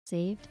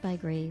Saved by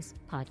Grace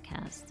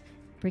podcast,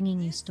 bringing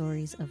you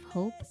stories of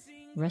hope,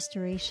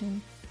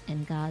 restoration,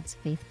 and God's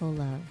faithful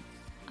love.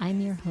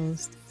 I'm your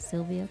host,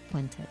 Sylvia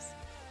Puentes.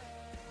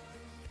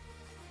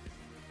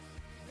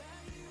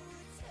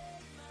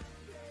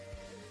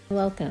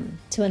 Welcome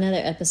to another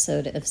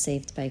episode of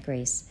Saved by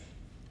Grace.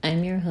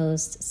 I'm your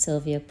host,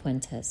 Sylvia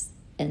Puentes,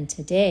 and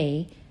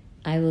today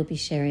I will be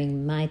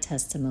sharing my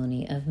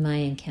testimony of my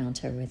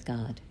encounter with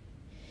God.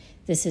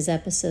 This is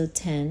episode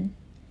 10,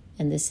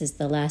 and this is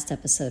the last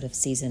episode of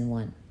season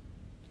 1.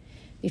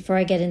 Before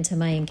I get into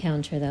my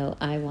encounter, though,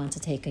 I want to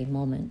take a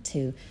moment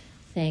to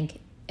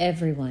thank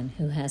everyone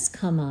who has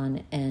come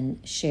on and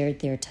shared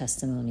their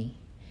testimony.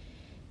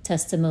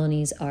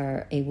 Testimonies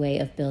are a way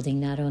of building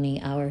not only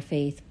our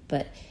faith,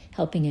 but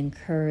helping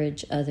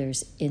encourage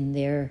others in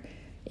their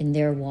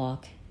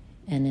walk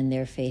and in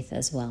their faith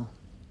as well.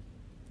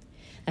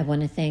 I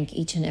want to thank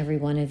each and every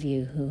one of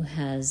you who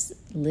has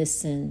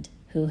listened,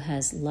 who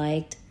has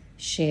liked,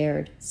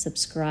 shared,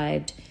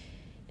 subscribed,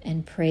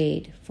 and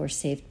prayed for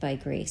Saved by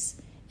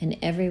Grace, and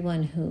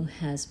everyone who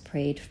has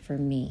prayed for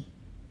me.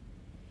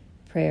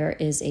 Prayer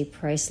is a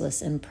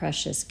priceless and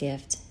precious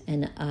gift,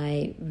 and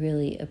I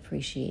really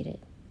appreciate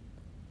it.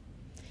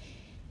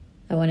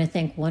 I want to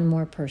thank one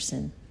more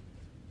person,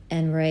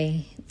 and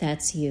Ray,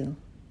 that's you.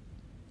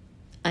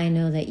 I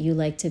know that you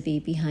like to be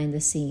behind the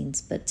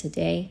scenes, but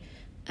today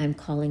I'm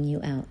calling you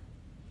out.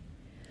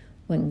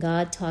 When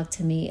God talked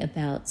to me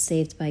about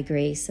Saved by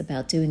Grace,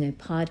 about doing a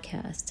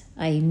podcast,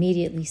 I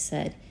immediately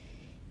said,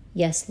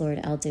 "Yes, Lord,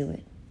 I'll do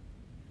it."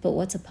 But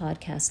what's a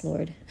podcast,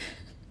 Lord?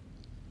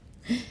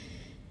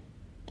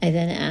 I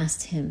then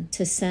asked him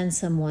to send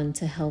someone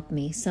to help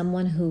me,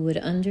 someone who would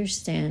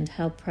understand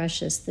how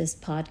precious this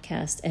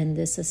podcast and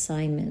this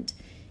assignment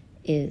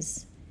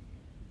is.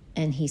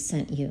 And he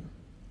sent you.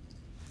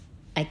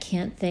 I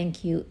can't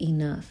thank you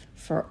enough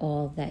for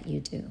all that you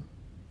do.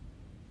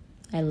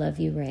 I love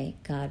you, Ray.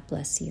 God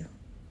bless you.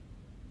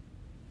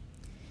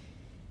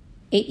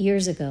 8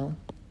 years ago,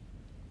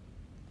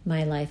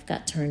 my life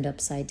got turned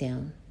upside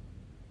down.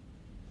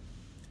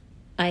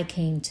 I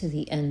came to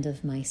the end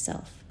of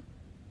myself.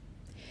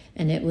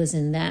 And it was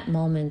in that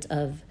moment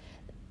of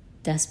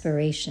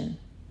desperation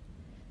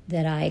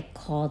that I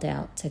called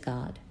out to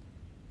God.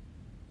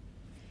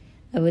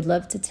 I would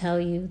love to tell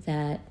you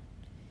that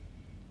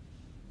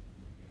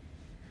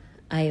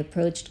I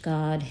approached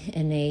God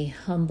in a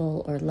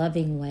humble or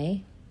loving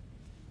way,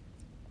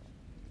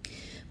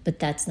 but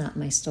that's not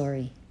my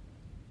story.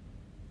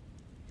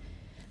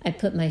 I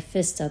put my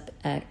fist up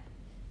at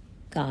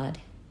God,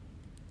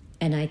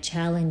 and I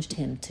challenged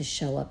him to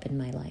show up in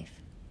my life.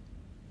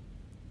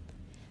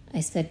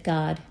 I said,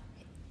 "God,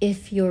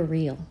 if you're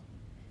real,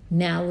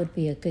 now would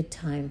be a good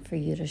time for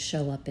you to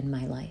show up in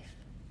my life.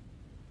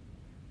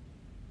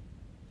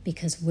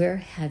 Because where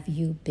have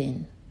you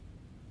been?"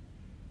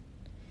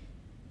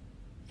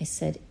 I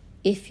said,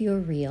 "If you're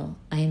real,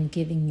 I am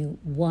giving you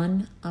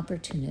one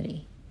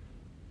opportunity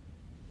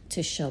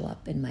to show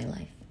up in my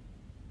life."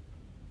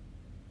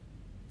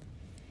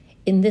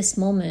 In this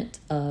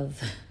moment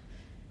of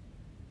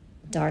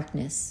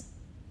darkness,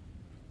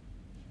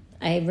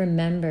 I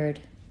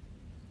remembered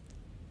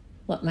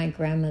what my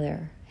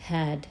grandmother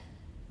had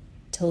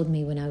told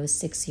me when I was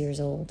 6 years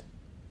old.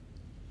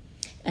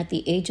 At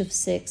the age of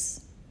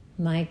 6,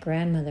 my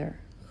grandmother,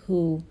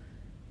 who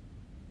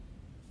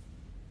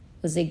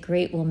was a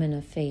great woman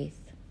of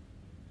faith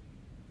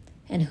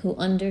and who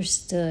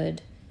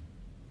understood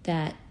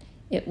that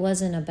it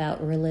wasn't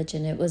about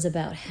religion, it was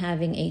about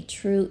having a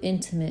true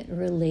intimate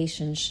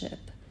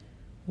relationship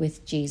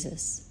with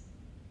Jesus.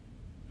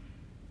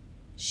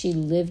 She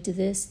lived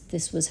this.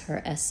 This was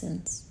her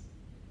essence.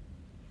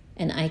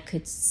 And I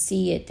could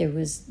see it. There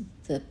was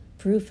the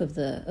proof of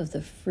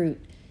the fruit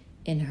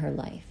in her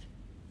life.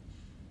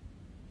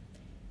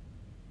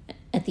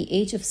 At the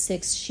age of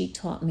 6, she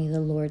taught me the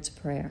Lord's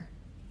Prayer.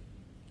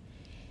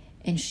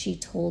 And she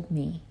told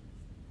me,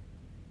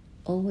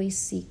 always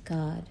seek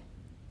God.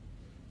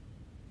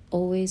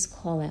 Always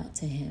call out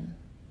to him.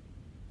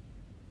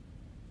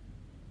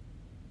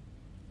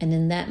 And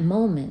in that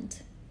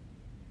moment,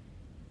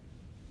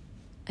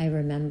 I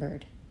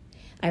remembered.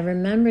 I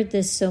remembered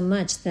this so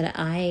much that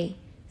I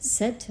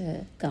said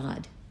to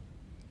God,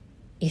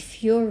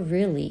 "If you're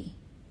really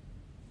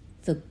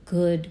the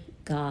good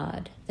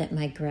God that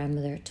my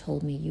grandmother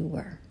told me you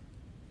were,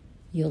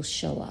 you'll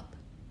show up."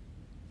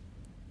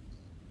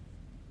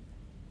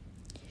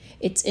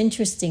 It's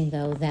interesting,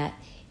 though, that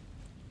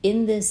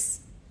in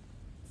this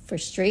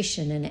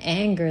frustration and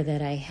anger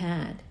that I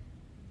had,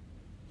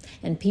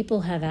 and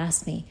people have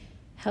asked me,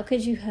 how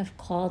could you have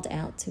called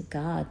out to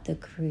God, the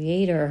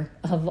creator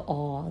of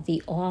all,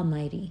 the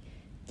Almighty,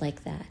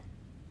 like that?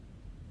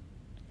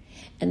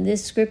 And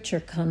this scripture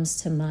comes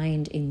to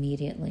mind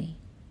immediately.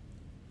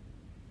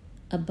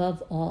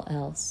 Above all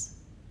else,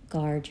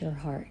 guard your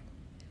heart,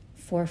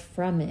 for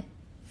from it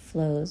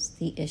flows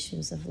the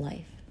issues of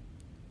life.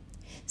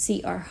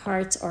 See, our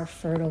hearts are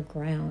fertile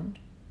ground.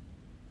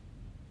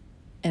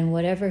 And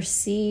whatever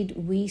seed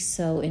we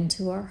sow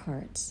into our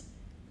hearts,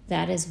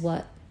 that is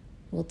what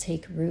will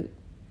take root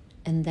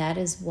And that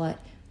is what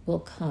will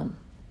come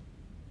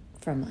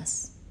from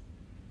us.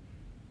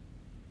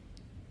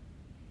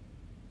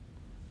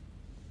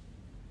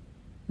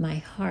 My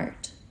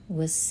heart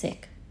was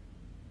sick.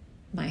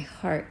 My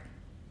heart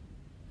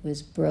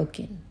was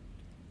broken.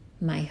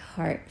 My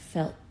heart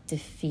felt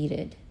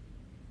defeated.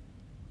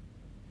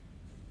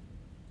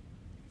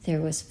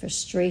 There was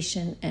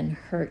frustration and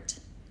hurt.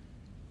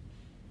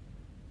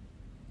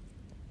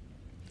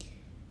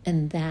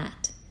 And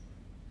that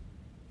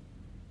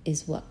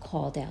is what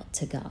called out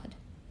to God.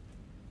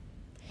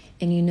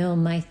 And you know,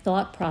 my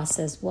thought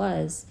process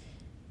was,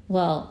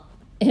 well,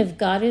 if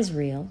God is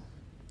real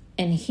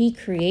and He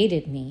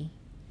created me,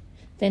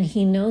 then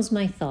He knows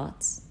my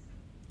thoughts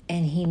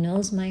and He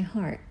knows my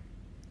heart.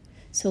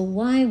 So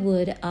why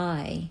would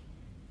I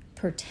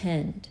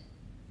pretend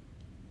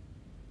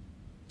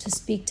to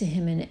speak to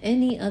Him in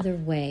any other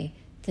way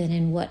than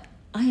in what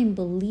I am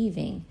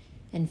believing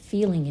and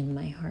feeling in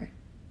my heart?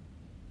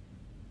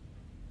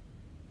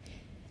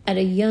 At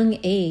a young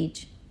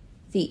age,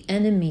 the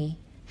enemy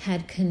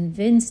had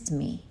convinced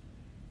me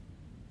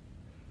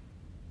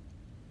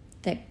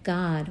that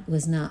God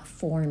was not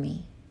for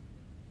me,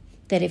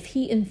 that if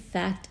He in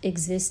fact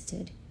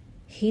existed,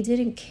 He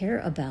didn't care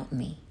about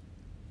me.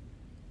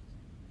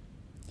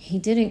 He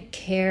didn't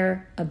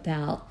care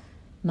about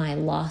my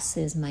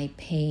losses, my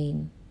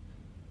pain.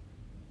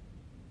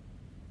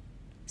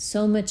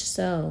 So much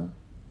so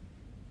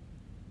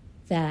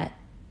that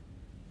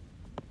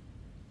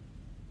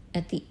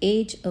at the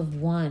age of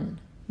 1,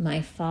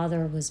 my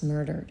father was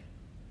murdered.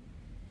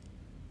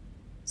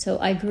 So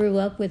I grew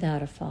up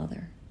without a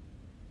father.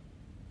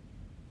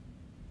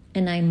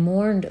 And I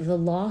mourned the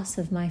loss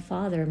of my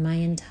father my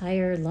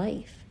entire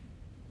life.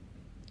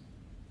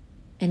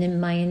 And in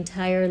my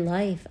entire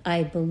life,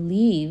 I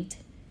believed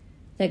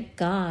that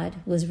God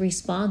was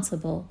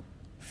responsible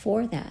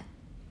for that.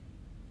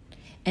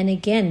 And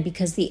again,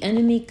 because the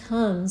enemy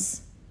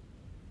comes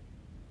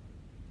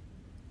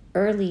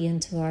early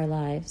into our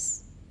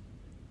lives,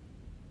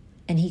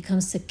 and he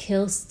comes to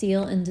kill,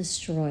 steal, and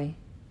destroy,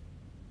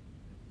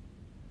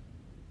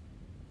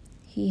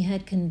 he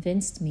had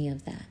convinced me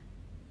of that.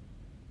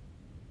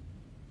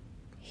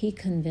 He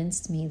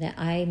convinced me that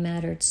I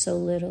mattered so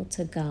little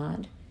to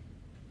God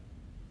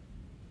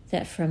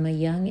that from a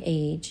young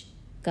age,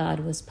 God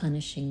was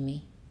punishing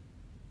me.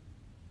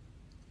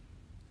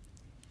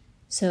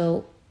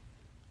 So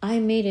I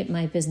made it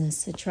my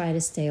business to try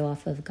to stay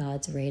off of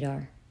God's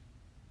radar,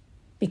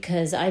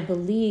 because I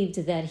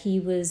believed that He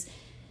was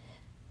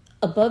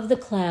above the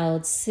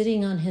clouds,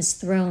 sitting on His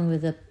throne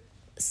with a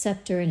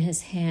scepter in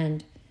His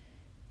hand,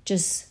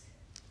 just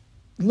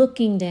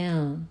looking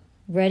down,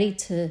 ready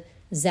to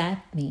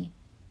zap me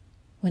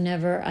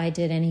whenever I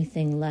did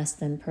anything less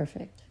than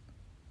perfect.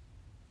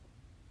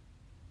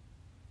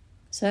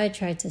 So I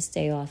tried to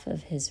stay off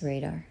of His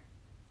radar.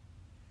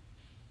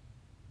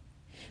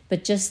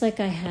 But just like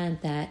I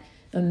had that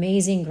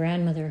amazing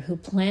grandmother who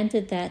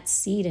planted that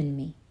seed in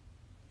me,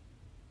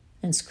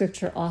 and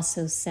Scripture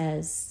also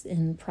says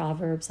in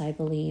Proverbs, I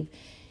believe,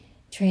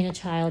 train a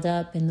child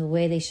up in the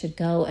way they should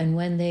go, and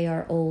when they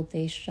are old,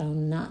 they shall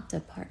not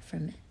depart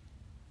from it.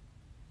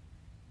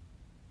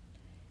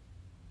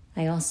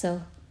 I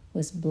also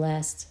was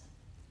blessed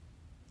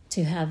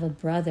to have a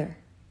brother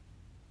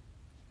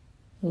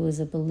who was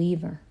a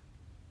believer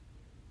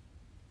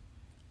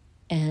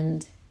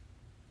and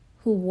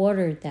who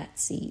watered that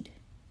seed,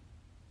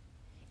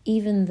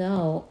 even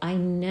though I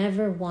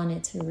never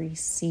wanted to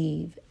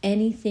receive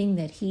anything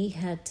that he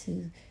had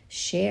to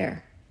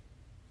share.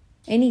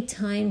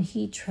 Anytime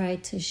he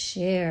tried to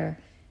share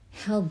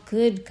how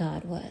good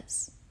God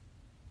was,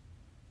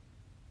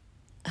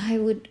 I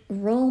would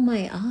roll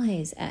my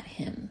eyes at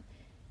him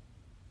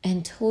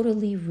and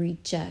totally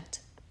reject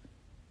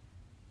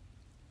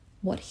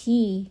what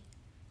he,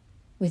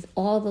 with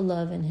all the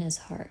love in his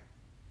heart,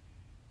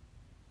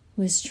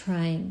 was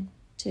trying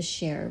to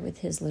share with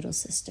his little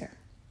sister.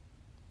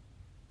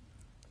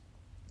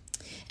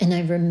 And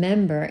I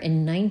remember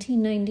in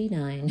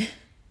 1999,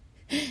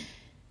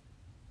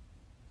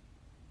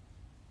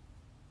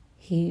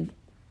 he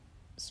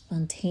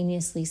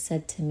spontaneously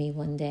said to me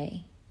one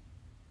day,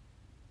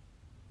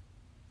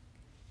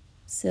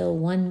 "Syl,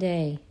 one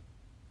day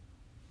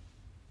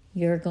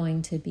you're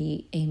going to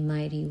be a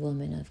mighty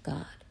woman of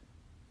God."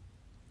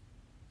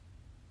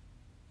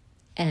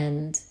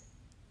 And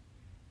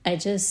I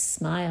just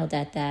smiled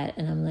at that,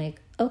 and I'm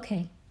like,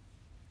 okay.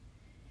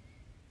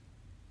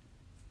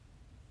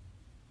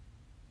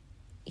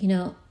 You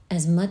know,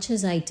 as much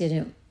as I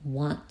didn't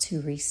want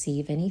to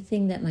receive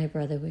anything that my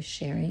brother was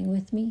sharing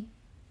with me,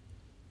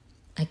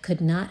 I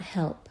could not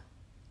help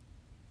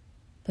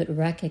but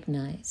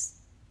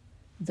recognize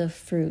the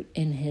fruit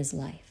in his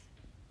life.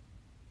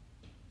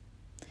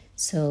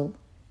 So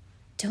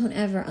don't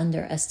ever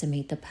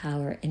underestimate the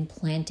power in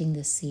planting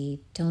the seed.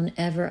 Don't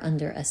ever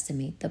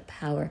underestimate the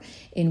power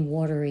in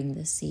watering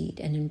the seed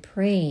and in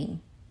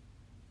praying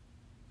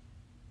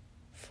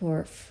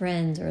for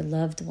friends or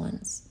loved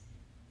ones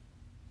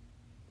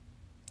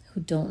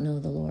who don't know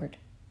the Lord.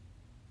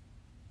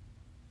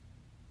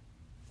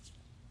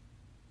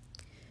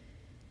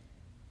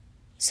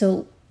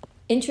 So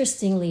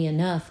interestingly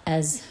enough,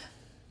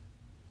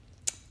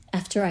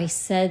 after I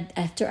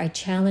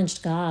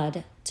challenged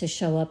God to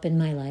show up in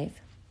my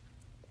life,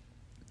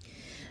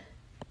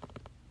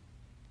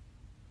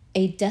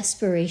 a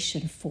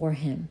desperation for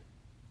him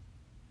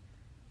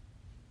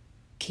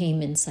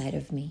came inside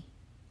of me.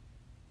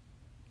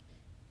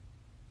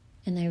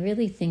 And I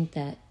really think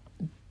that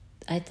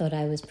I thought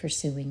I was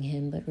pursuing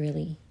him, but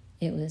really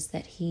it was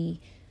that he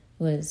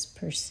was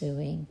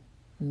pursuing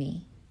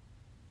me.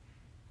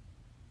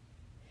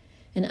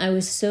 And I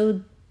was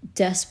so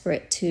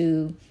desperate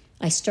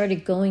I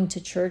started going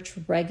to church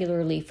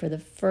regularly for the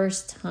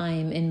first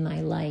time in my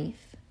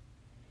life.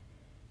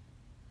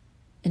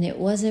 And it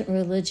wasn't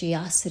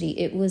religiosity.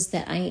 It was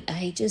that I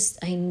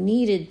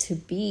needed to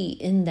be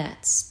in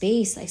that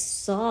space. I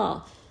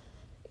saw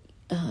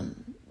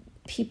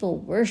people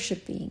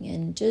worshiping,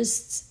 and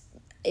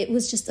it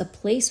was just a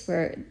place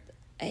where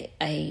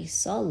I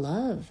saw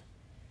love.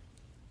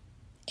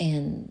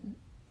 And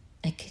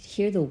I could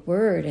hear the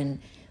word, and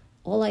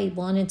all I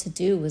wanted to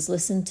do was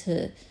listen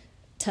to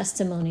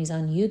testimonies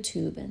on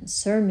YouTube and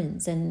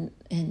sermons and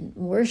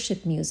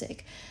worship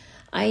music.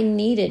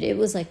 It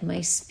was like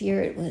my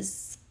spirit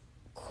was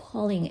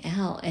calling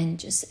out and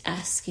just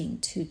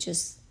asking to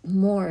just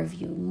more of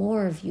you,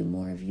 more of you,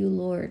 more of you,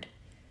 Lord.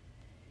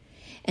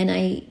 And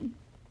I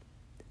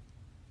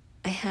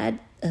had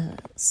a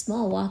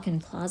small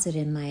walk-in closet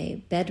in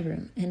my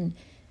bedroom, and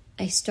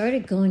I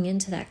started going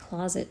into that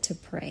closet to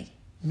pray.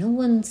 No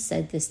one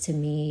said this to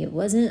me. It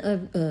wasn't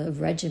a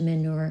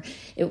regimen, or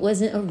it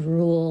wasn't a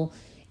rule.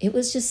 It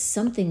was just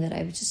something that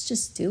I was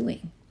just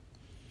doing.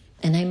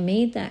 And I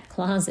made that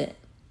closet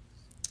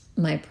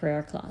my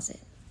prayer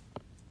closet,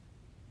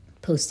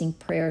 posting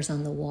prayers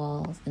on the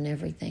wall and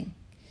everything,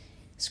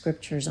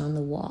 scriptures on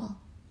the wall.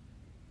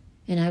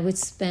 And I would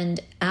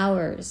spend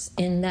hours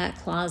in that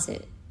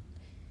closet,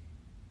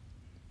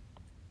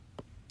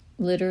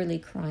 literally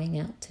crying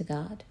out to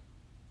God.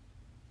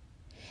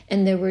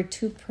 And there were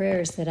 2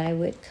 prayers that I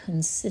would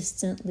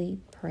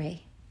consistently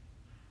pray.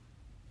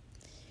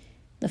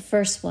 The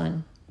first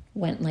one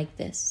went like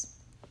this: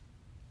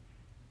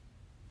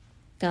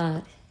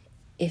 God,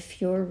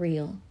 if you're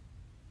real,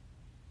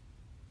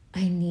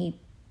 I need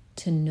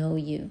to know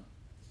you.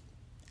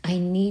 I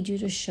need you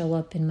to show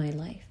up in my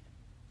life.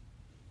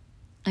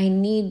 I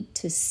need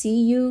to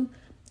see you.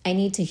 I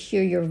need to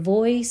hear your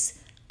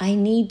voice. I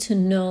need to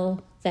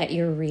know that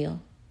you're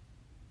real.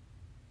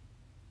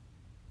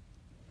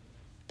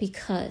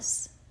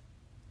 Because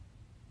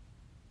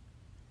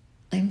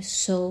I'm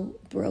so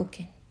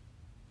broken.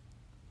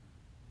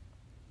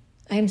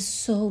 I'm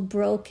so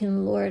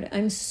broken, Lord.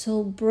 I'm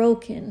so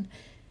broken.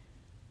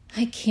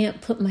 I can't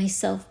put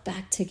myself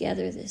back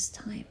together this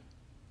time.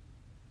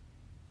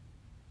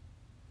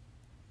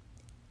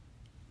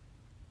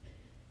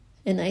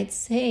 And I'd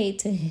say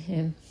to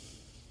him,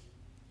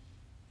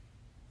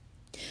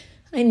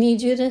 I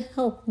need you to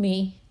help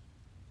me.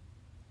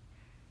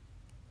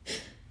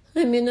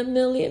 I'm in a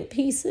million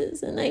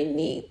pieces, and I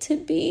need to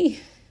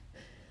be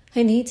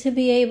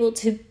able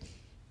to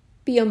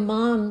be a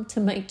mom to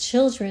my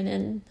children,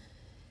 and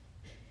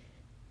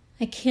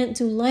I can't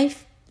do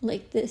life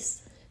like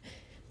this,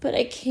 but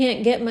I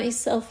can't get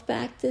myself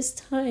back this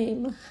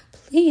time.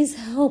 Please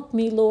help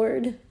me,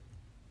 Lord.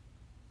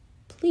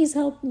 Please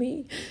help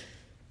me.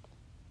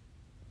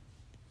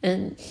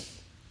 And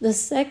the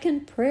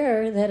second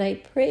prayer that I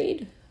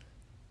prayed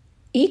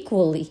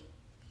equally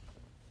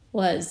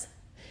was,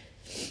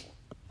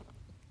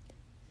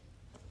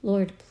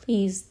 Lord,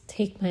 please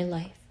take my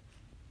life.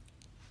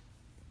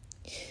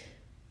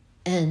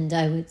 And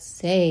I would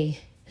say,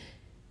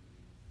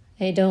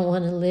 I don't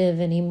want to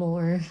live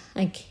anymore.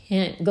 I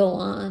can't go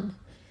on.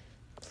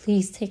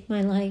 Please take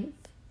my life.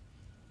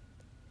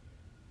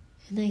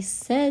 And I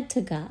said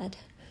to God,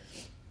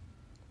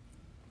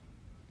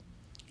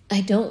 I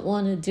don't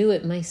want to do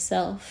it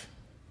myself,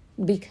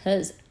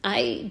 because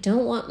I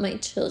don't want my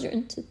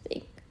children to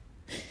think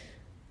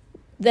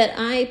that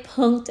I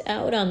punked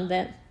out on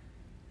them.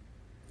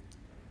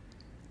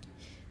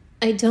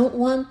 I don't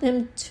want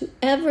them to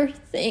ever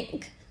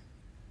think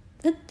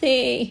that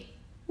they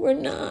were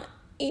not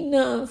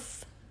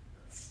enough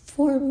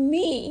for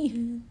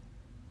me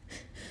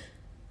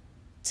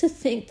to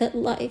think that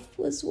life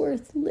was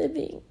worth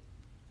living.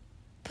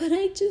 But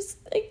I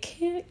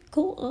can't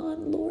go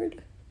on,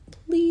 Lord.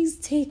 Please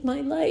take my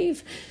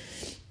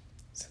life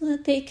so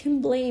that they can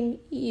blame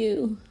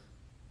you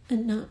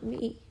and not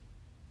me.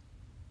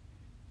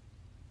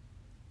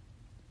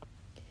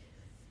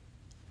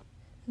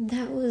 And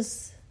that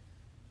was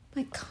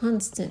my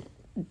constant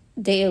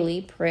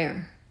daily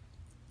prayer.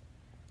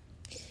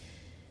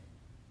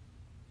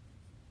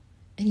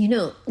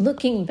 And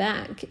looking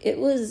back, it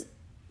was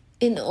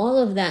in all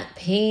of that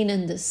pain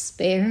and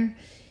despair,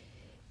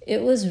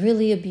 it was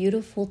really a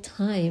beautiful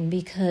time,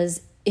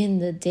 because in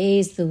the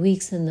days, the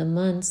weeks, and the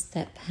months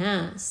that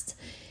passed,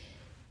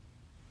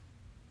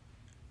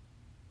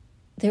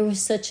 there was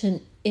such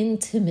an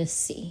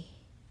intimacy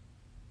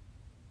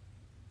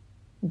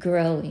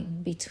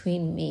growing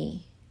between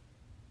me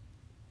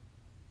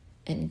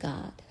and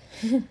God.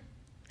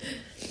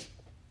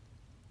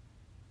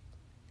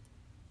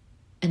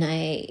 And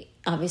I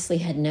obviously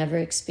had never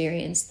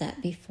experienced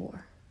that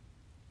before.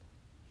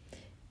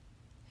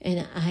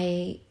 And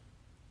I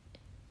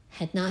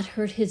had not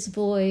heard his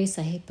voice,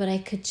 but I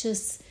could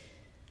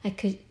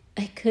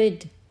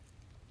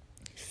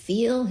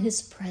feel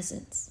his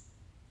presence.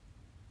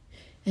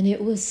 And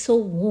it was so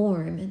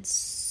warm and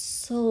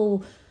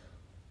so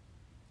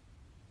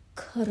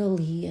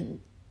cuddly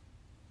and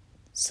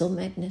so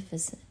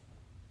magnificent.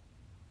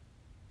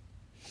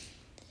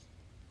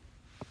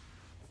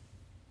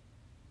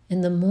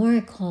 And the more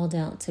I called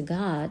out to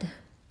God,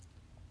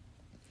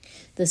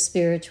 the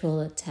spiritual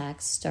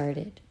attacks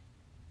started.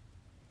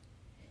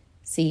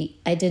 See,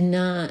 I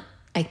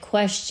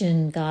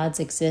questioned God's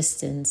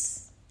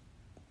existence,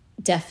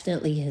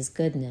 definitely his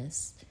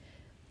goodness.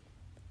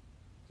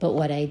 But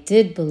what I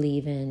did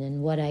believe in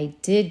and what I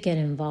did get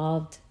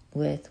involved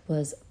with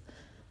was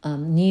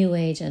New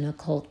Age and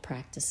occult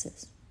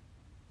practices.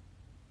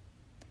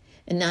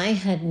 And I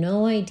had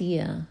no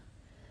idea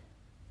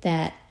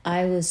that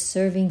I was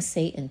serving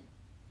Satan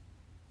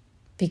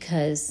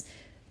because,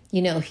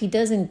 he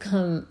doesn't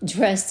come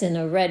dressed in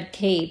a red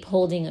cape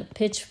holding a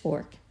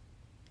pitchfork.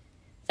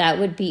 That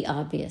would be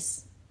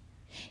obvious.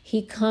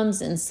 He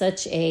comes in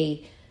such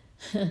a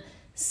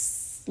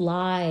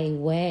sly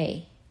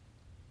way.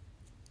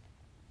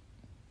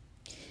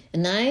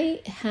 And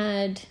I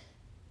had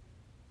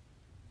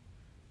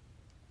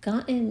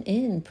gotten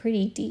in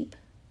pretty deep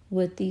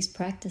with these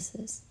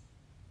practices.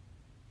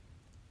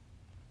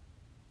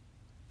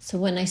 So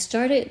when I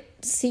started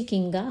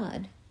seeking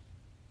God,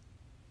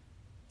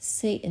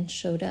 Satan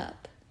showed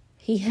up.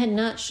 He had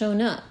not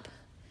shown up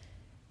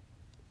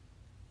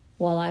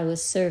while I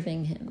was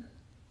serving him.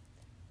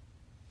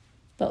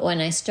 But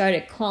when I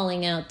started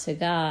calling out to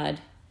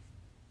God,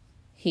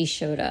 he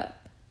showed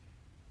up.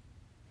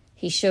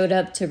 He showed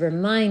up to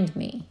remind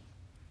me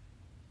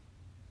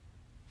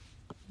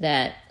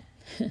that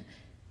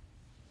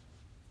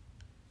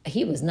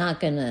he was not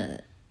going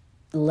to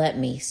let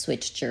me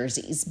switch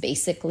jerseys,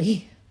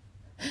 basically.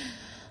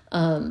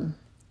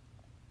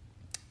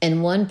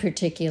 And one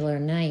particular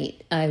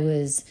night, I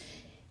was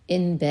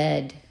in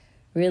bed,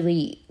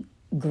 really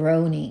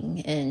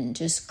groaning and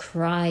just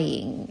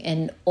crying,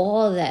 and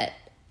all that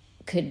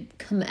could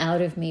come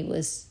out of me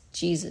was,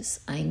 Jesus,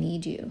 I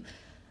need you.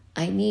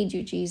 I need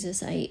you,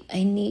 Jesus. I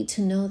need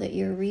to know that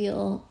you're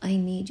real. I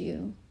need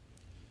you.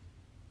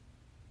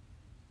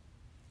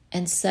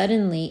 And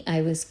suddenly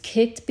I was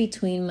kicked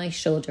between my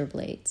shoulder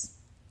blades.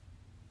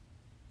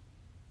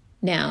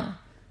 Now,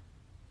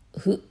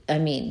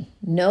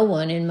 no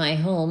one in my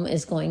home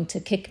is going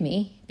to kick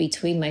me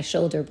between my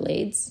shoulder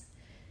blades.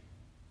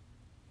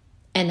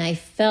 And I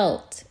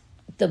felt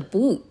the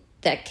boot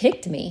that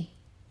kicked me.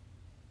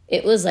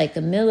 It was like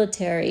a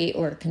military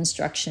or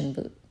construction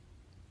boot.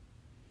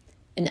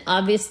 And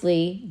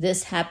obviously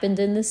this happened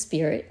in the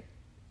spirit,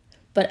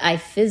 but I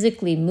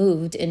physically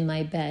moved in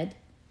my bed.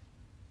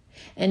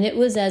 And it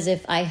was as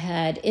if I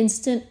had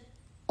instant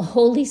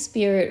Holy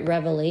Spirit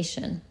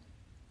revelation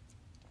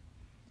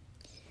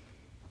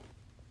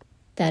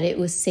that it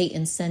was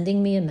Satan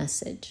sending me a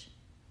message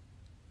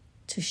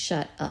to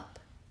shut up.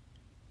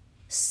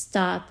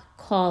 Stop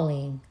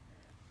calling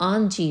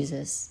on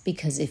Jesus,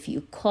 because if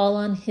you call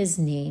on his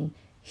name,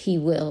 he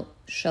will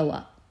show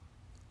up.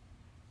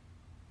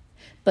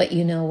 But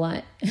you know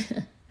what?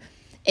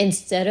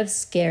 Instead of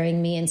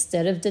scaring me,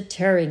 instead of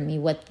deterring me,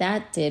 what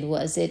that did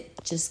was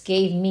it just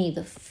gave me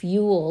the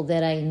fuel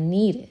that I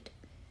needed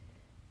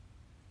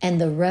and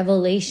the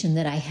revelation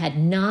that I had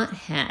not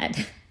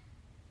had,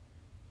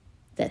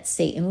 that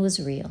Satan was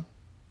real.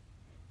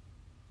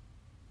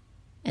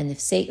 And if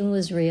Satan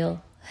was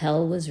real,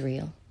 hell was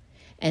real.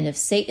 And if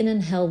Satan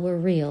and hell were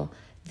real,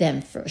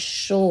 then for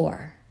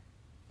sure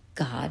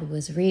God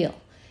was real.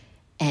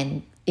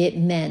 And it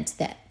meant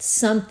that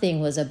something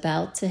was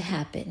about to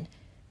happen.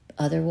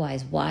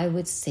 Otherwise, why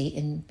would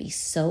Satan be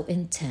so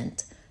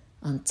intent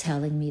on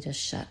telling me to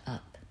shut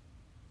up?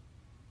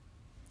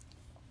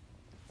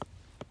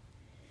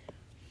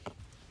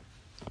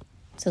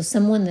 So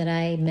someone that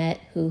I met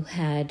who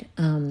had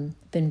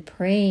been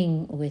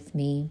praying with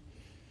me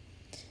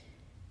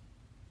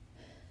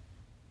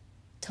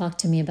talked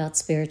to me about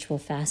spiritual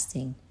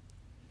fasting.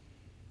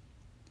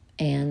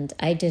 And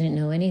I didn't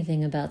know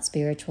anything about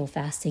spiritual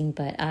fasting,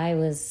 but I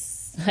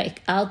was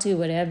like, I'll do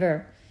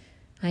whatever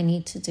I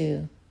need to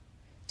do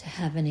to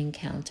have an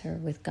encounter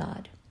with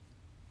God.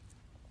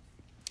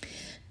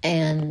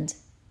 And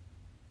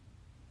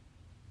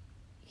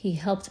he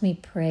helped me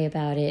pray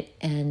about it,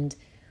 and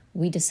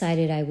we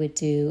decided I would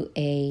do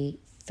a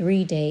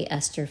 3-day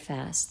Esther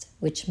fast,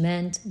 which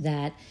meant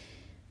that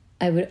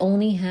I would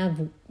only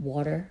have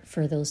water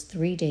for those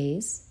 3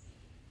 days,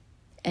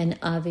 and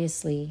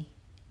obviously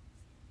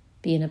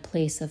be in a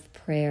place of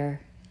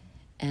prayer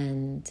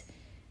and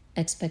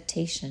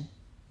expectation.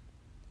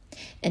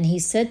 And he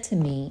said to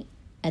me,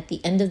 at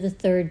the end of the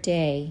 3rd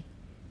day,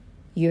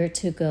 you're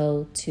to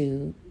go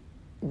to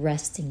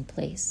resting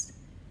place,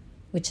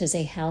 which is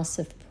a house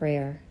of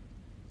prayer.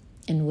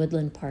 in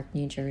Woodland Park,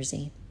 New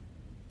Jersey.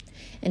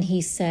 And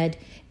he said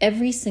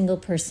every single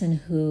person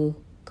who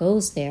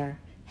goes there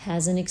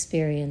has an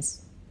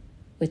experience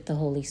with the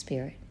Holy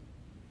Spirit.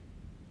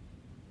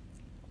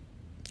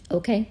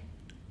 Okay,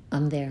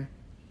 I'm there.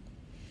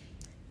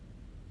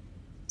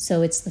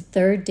 So it's the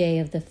third day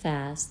of the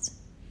fast,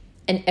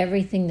 and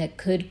everything that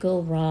could go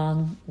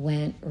wrong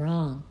went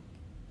wrong.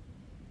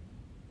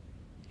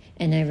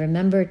 And I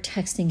remember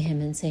texting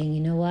him and saying,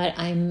 you know what,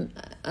 I'm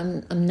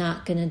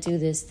not going to do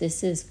this.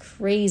 This is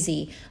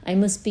crazy. I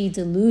must be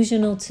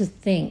delusional to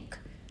think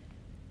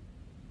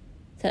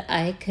that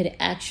I could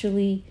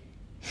actually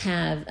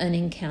have an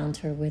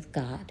encounter with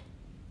God.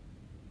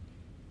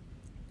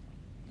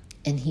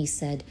 And he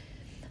said,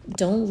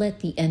 don't let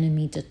the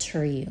enemy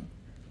deter you.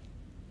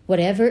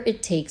 Whatever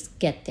it takes,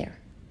 get there.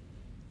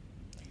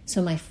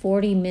 So my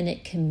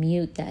 40-minute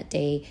commute that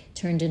day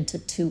turned into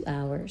 2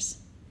 hours.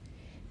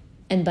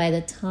 And by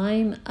the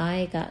time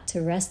I got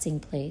to resting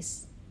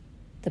place,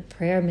 the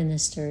prayer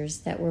ministers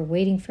that were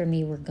waiting for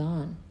me were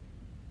gone.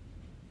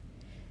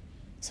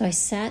 So I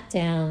sat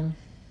down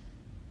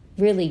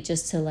really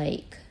just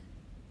to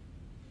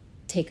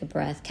take a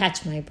breath,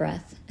 catch my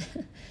breath.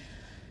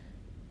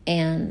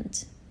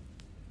 And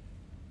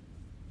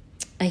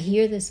I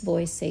hear this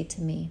voice say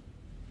to me,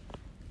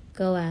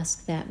 go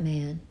ask that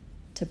man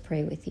to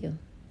pray with you.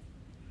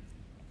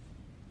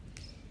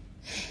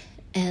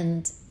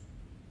 And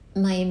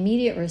my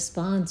immediate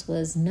response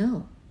was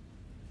no,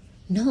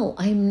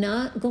 I'm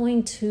not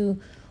going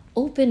to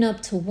open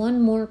up to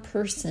one more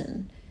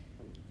person,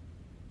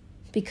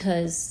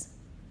 because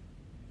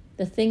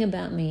the thing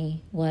about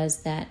me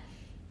was that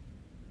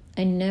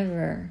I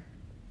never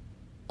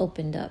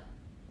opened up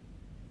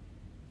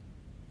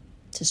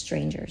to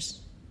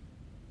strangers.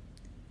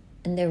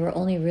 And there were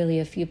only really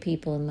a few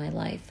people in my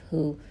life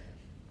who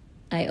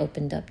I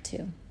opened up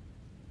to.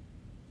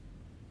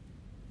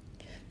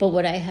 But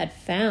what I had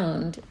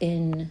found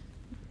in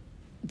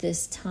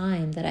this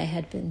time that I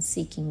had been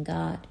seeking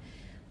God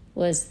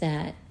was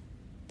that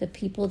the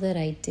people that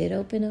I did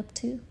open up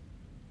to,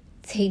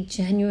 they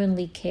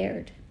genuinely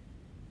cared.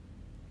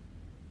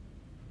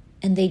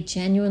 And they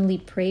genuinely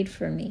prayed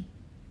for me.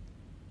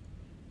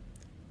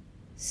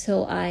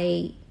 So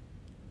I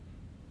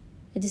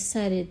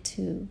decided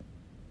to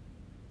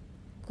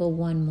go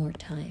one more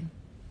time.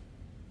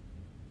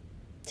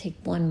 Take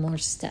one more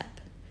step.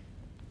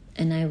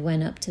 And I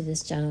went up to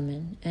this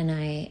gentleman and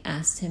I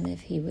asked him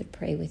if he would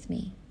pray with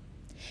me.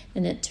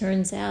 And it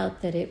turns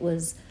out that it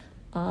was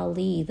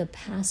Ali, the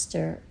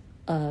pastor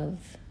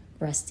of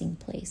Resting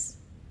Place.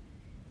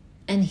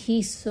 And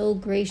he so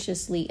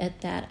graciously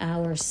at that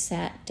hour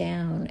sat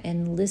down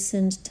and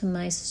listened to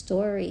my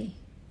story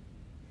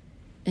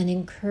and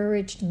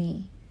encouraged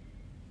me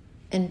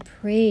and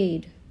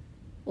prayed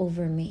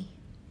over me.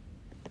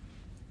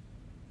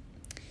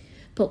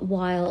 But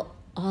while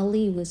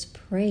Ali was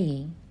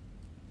praying,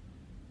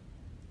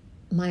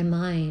 my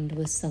mind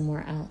was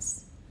somewhere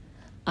else.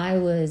 I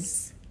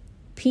was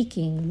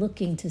peeking,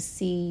 looking to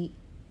see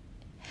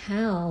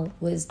how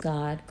was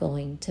God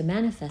going to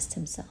manifest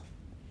himself.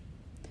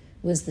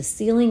 Was the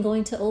ceiling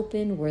going to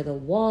open? Were the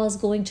walls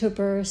going to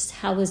burst?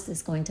 How was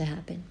this going to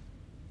happen?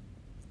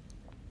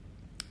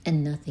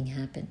 And nothing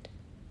happened.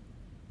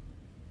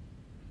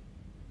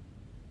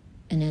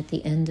 And at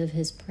the end of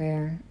his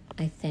prayer,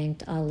 I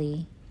thanked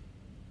Ali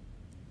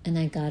and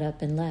I got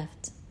up and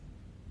left.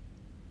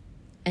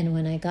 And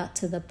when I got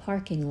to the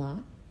parking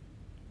lot,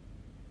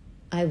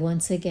 I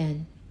once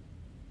again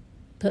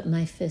put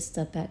my fist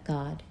up at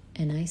God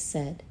and I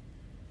said,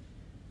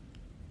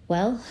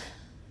 well,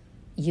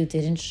 you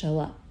didn't show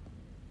up.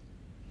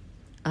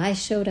 I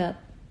showed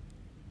up,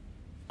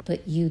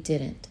 but you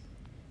didn't.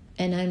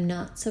 And I'm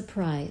not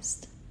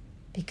surprised,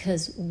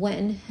 because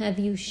when have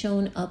you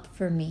shown up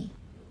for me?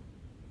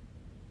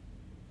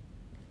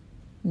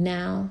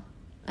 Now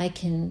I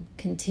can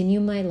continue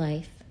my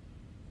life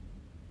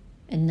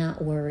and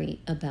not worry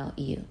about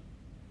you.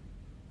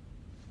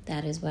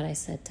 That is what I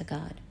said to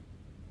God.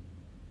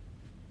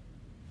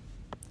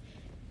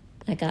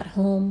 I got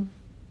home,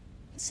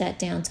 sat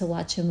down to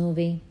watch a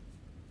movie,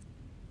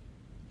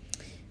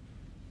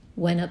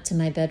 went up to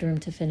my bedroom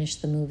to finish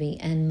the movie,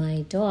 and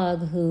my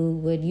dog, who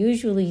would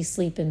usually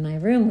sleep in my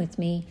room with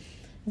me,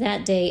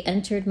 that day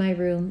entered my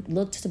room,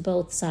 looked to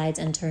both sides,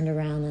 and turned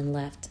around and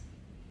left.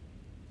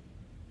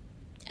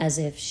 As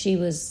if she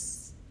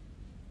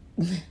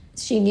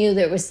knew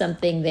there was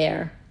something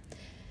there.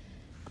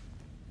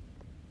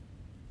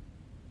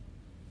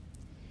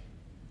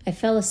 I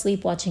fell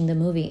asleep watching the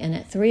movie, and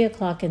at 3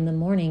 o'clock in the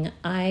morning,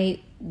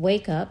 I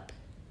wake up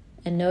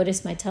and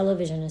notice my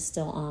television is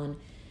still on.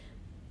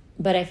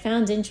 But I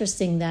found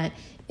interesting that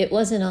it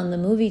wasn't on the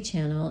movie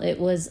channel. It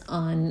was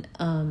on,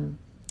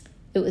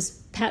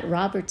 Pat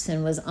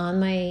Robertson was on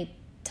my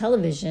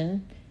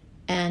television,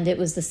 and it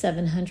was the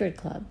 700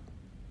 Club.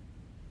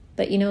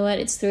 But you know what?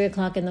 It's 3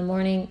 o'clock in the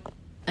morning.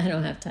 I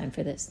don't have time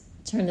for this.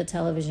 Turn the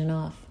television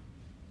off.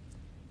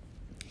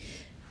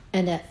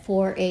 And at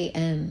 4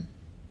 a.m.,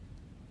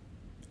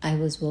 I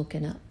was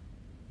woken up.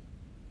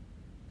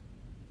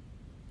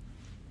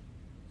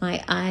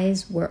 My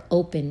eyes were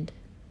opened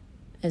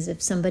as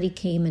if somebody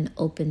came and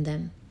opened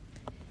them.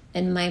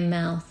 And my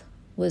mouth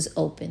was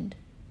opened.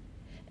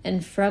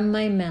 And from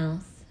my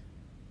mouth,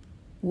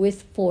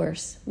 with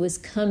force, was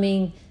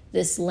coming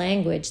this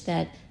language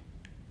that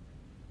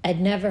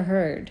I'd never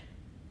heard.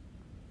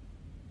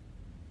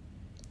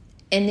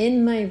 And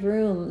in my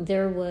room,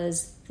 there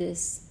was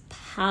this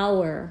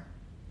power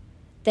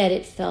that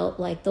it felt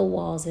like the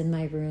walls in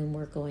my room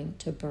were going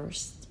to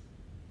burst.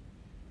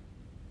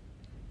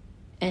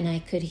 And I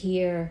could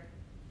hear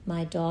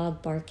my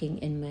dog barking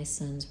in my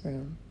son's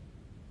room.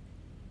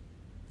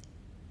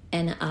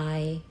 And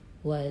I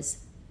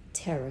was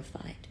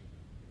terrified.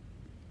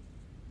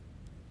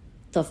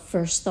 The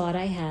first thought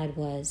I had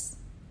was,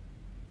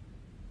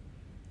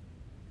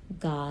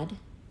 God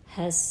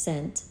has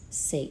sent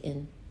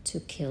Satan to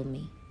kill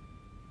me.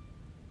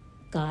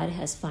 God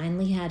has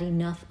finally had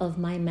enough of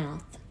my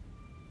mouth,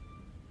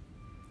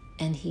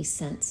 and he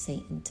sent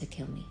Satan to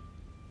kill me.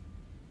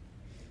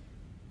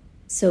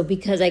 So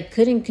because I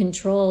couldn't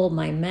control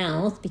my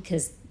mouth,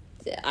 because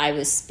I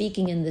was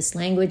speaking in this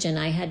language and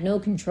I had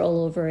no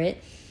control over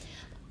it,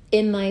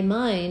 in my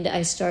mind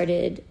I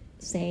started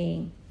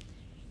saying,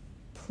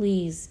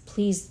 please,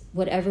 please,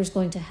 whatever's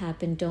going to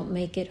happen, don't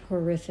make it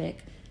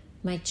horrific.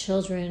 My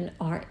children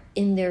are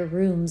in their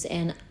rooms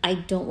and I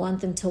don't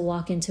want them to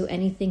walk into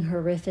anything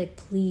horrific,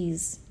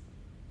 please.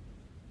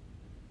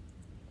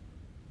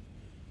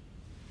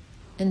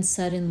 And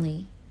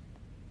suddenly,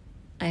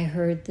 I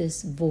heard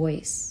this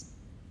voice.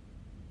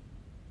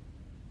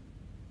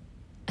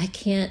 I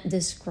can't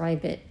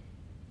describe it.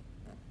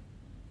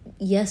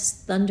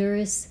 Yes,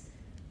 thunderous,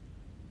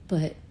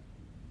 but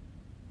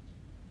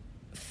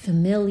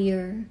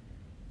familiar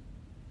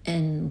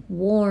and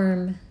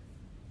warm.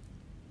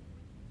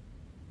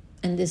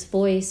 And this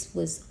voice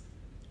was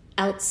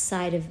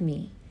outside of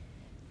me.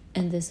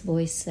 And this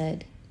voice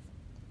said,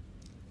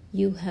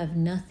 "You have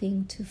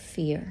nothing to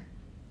fear.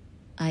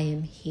 I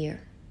am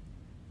here."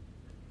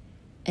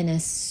 And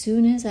as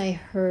soon as I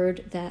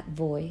heard that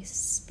voice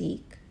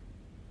speak,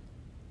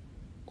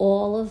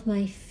 all of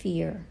my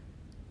fear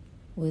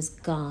was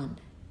gone.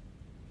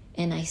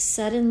 And I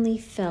suddenly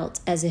felt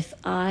as if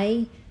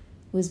I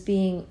was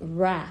being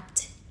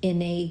wrapped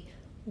in a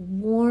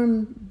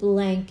warm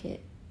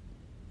blanket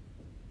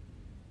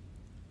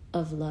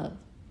of love.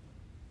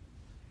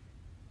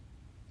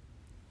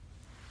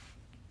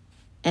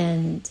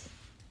 And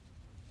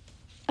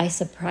I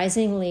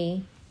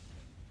surprisingly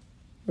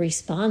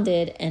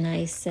responded and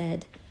I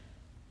said,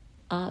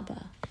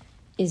 "Abba,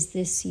 is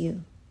this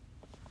you?"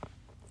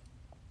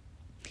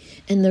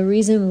 And the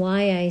reason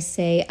why I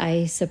say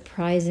I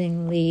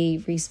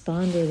surprisingly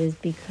responded is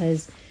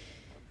because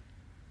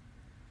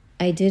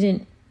I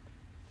didn't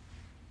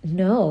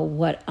know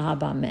what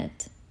Abba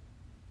meant.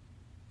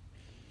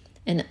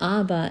 And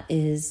Abba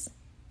is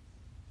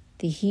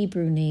the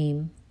Hebrew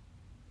name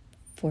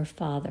for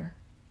father.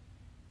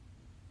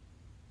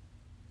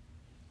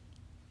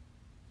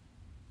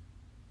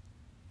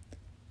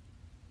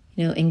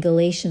 You know, in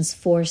Galatians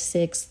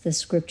 4:6, the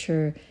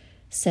scripture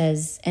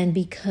says, "And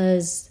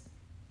because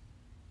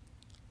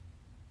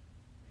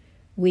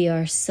we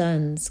are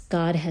sons,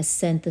 God has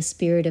sent the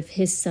Spirit of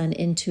His Son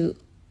into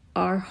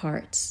our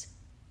hearts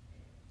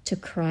to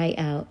cry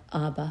out,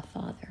 'Abba,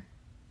 Father.'"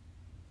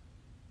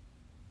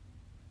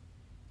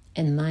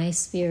 And my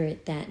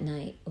spirit that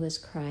night was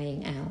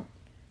crying out,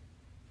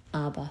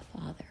 "Abba,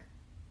 Father."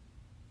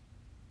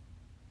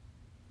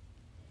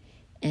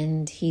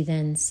 And he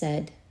then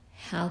said,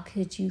 "How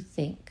could you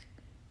think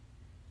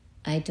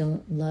I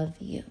don't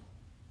love you?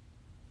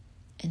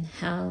 And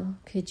how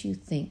could you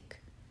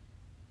think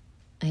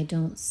I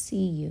don't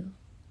see you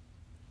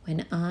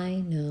when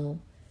I know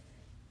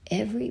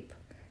every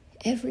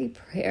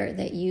prayer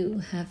that you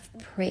have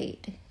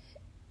prayed,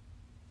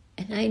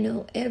 and I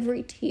know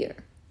every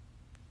tear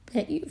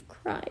that you've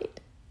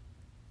cried?"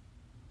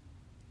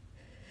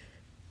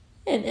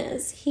 And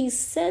as he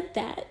said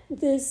that,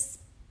 this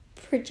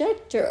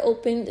projector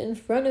opened in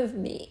front of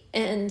me,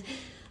 and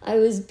I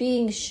was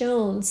being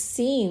shown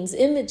scenes,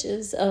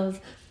 images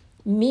of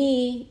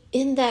me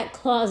in that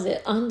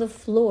closet on the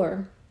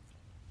floor,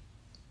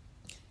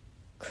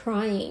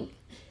 crying.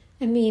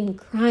 I mean,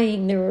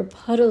 crying. There were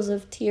puddles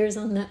of tears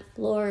on that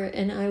floor,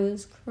 and I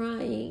was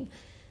crying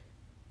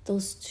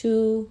those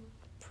two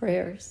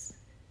prayers.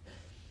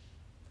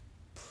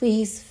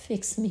 "Please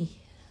fix me.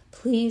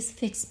 Please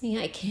fix me.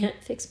 I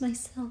can't fix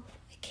myself.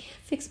 I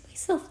can't fix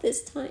myself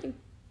this time.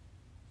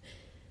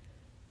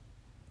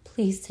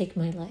 Please take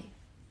my life."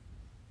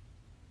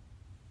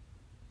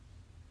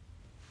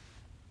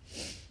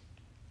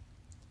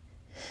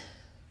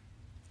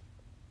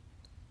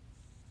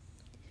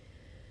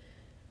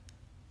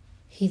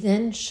 He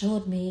then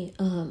showed me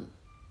a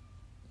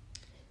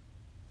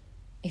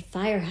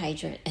fire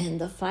hydrant, and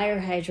the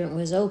fire hydrant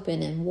was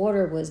open and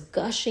water was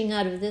gushing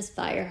out of this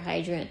fire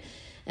hydrant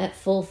at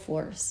full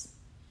force.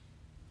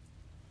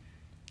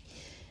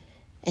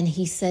 And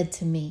he said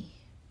to me,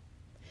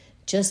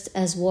 just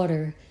as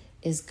water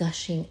is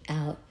gushing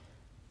out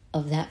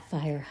of that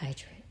fire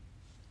hydrant,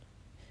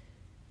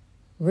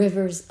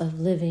 rivers of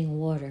living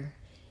water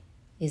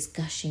is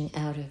gushing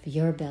out of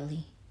your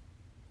belly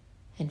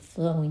and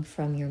flowing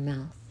from your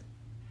mouth.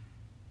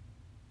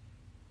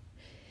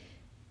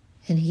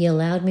 And he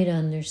allowed me to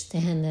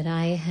understand that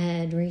I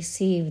had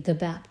received the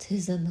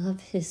baptism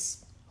of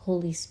his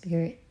Holy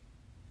Spirit.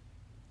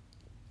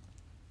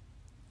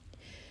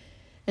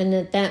 And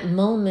at that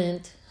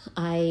moment,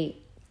 I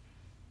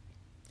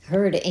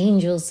heard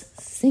angels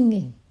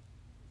singing.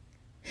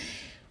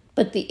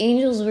 But the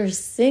angels were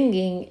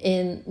singing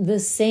in the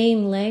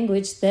same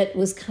language that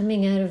was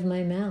coming out of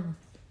my mouth.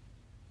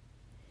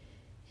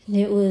 And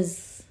it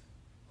was,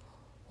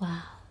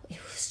 wow,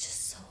 it was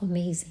just so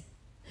amazing.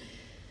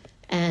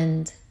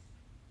 And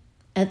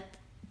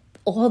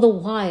all the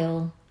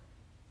while,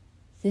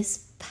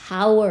 this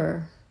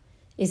power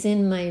is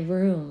in my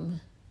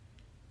room.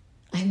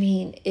 I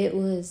mean, it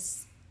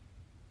was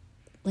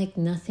like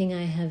nothing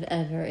I have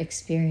ever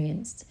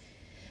experienced.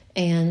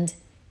 And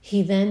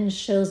he then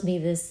shows me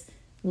this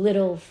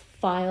little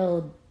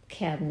file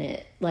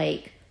cabinet,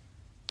 like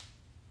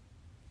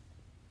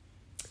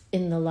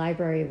in the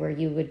library where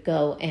you would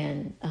go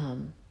and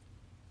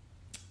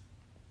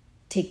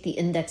take the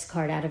index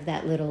card out of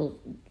that little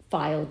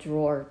file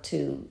drawer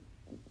to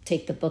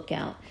take the book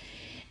out.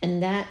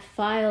 And that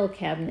file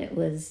cabinet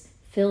was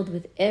filled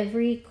with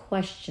every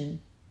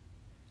question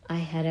I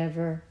had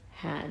ever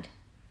had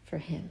for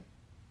him.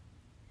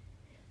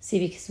 See,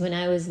 because when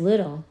I was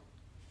little,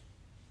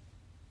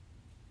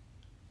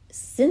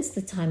 since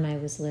the time I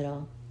was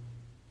little,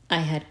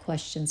 I had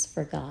questions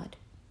for God.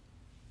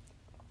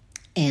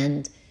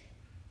 And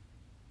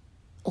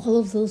all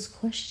of those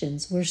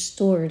questions were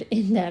stored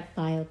in that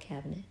file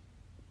cabinet.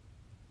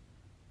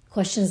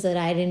 Questions that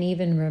I didn't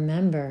even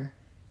remember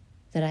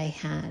that I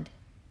had.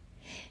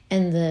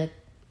 And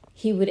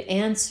he would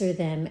answer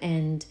them,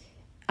 and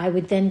I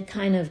would then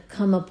kind of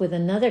come up with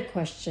another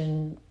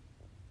question,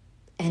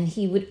 and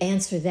he would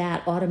answer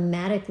that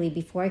automatically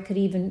before I could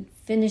even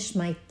finish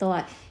my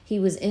thought. He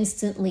was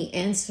instantly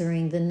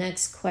answering the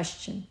next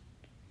question.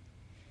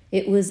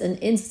 It was an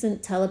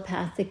instant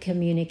telepathic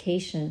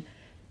communication,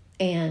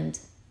 and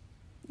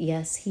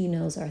yes, he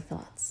knows our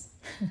thoughts.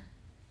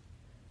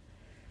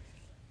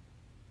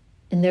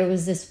 And there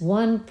was this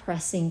one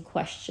pressing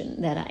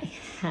question that I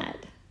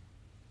had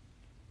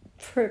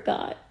for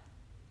God.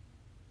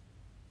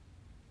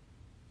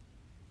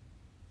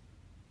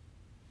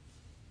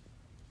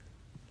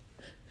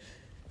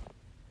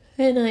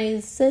 And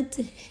I said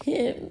to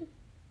him,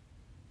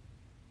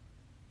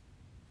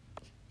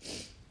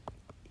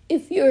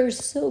 if you're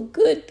so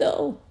good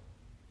though,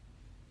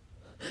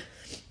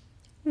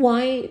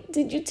 why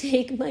did you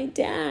take my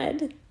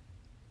dad?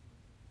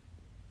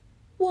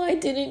 Why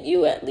didn't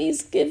you at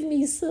least give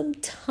me some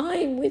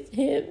time with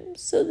him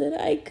so that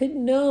I could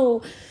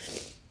know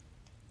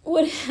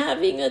what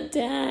having a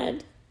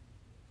dad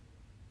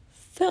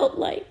felt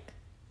like?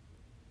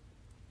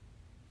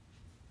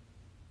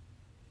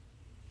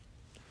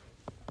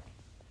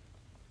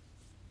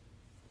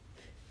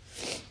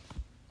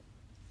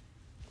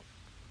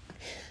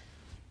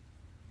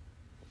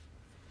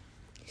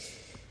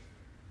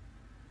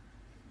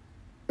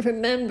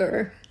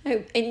 Remember,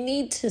 I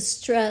need to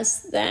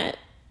stress that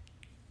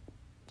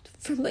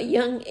from a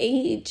young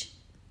age,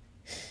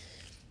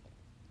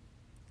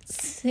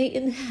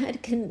 Satan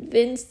had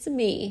convinced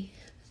me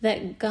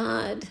that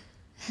God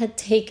had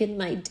taken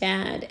my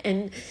dad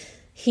and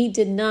he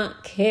did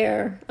not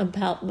care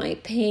about my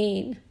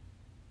pain.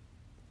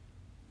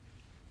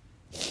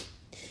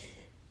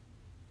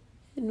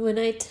 And when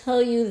I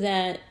tell you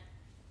that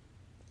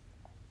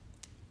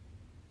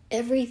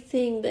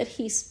everything that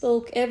he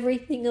spoke,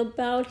 everything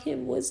about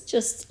him was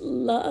just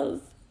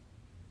love,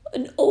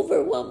 an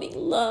overwhelming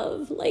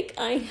love like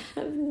I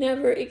have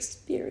never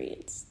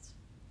experienced.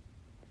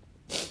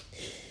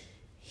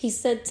 He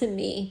said to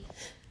me,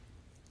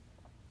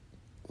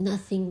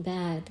 nothing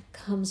bad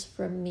comes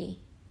from me.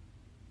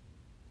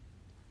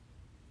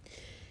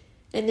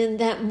 And in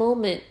that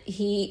moment,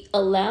 he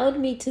allowed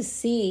me to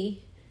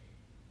see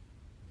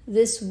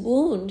this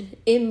wound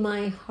in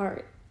my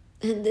heart.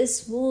 And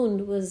this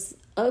wound was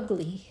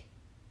ugly.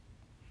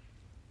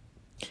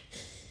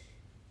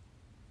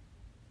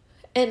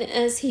 And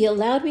as he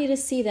allowed me to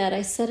see that,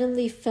 I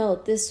suddenly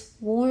felt this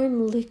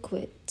warm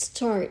liquid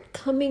start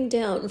coming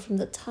down from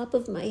the top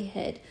of my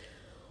head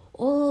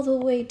all the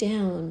way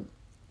down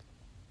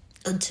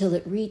until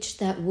it reached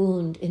that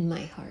wound in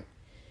my heart.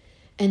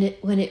 And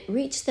when it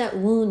reached that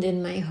wound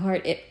in my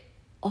heart, it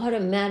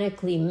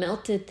automatically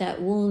melted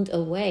that wound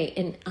away.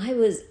 And I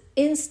was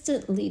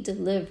instantly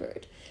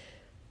delivered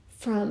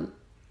from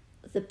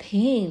the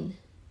pain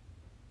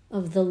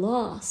of the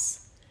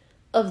loss,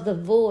 of the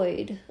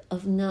void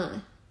of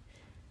not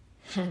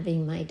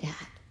having my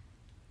dad.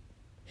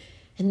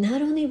 And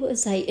not only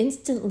was I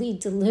instantly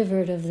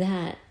delivered of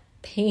that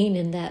pain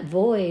and that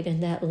void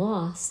and that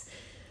loss,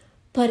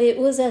 but it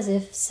was as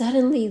if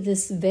suddenly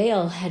this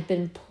veil had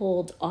been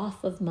pulled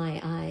off of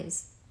my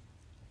eyes.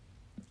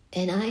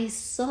 And I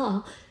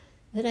saw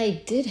that I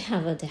did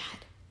have a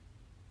dad.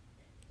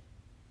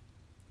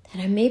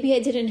 And maybe I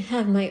didn't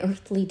have my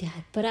earthly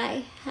dad, but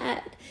I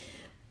had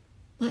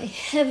my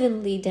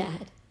heavenly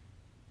dad.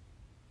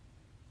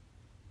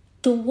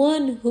 The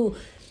one who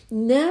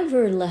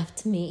never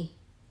left me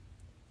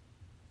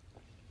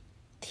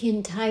the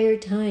entire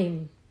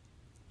time.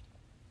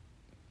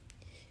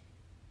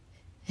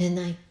 And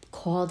I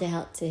called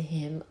out to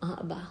him,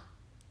 Abba.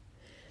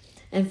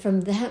 And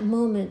from that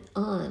moment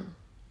on,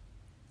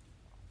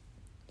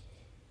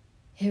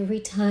 every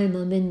time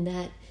I'm in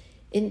that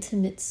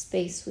intimate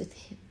space with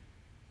him,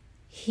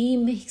 he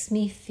makes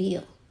me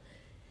feel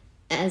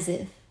as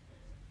if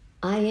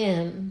I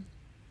am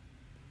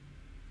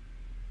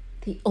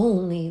the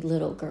only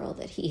little girl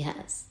that he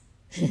has.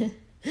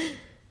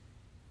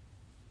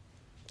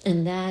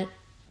 And that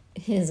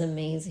is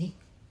amazing.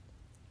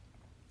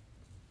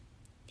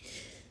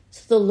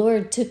 So the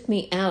Lord took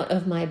me out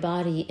of my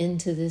body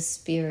into this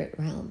spirit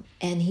realm,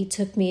 and he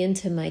took me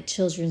into my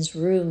children's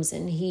rooms,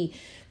 and he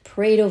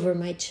prayed over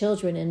my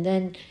children, and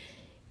then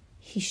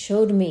he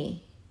showed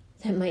me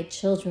that my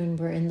children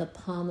were in the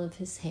palm of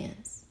his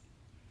hands.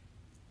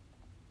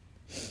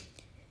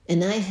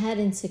 And I had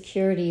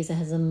insecurities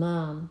as a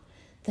mom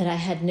that I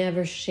had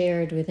never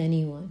shared with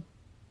anyone.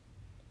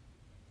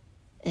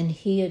 And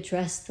he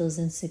addressed those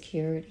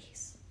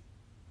insecurities.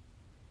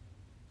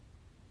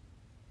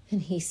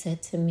 And he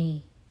said to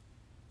me,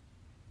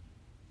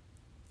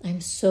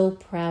 I'm so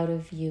proud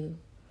of you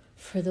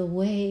for the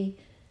way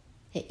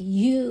that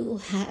you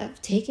have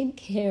taken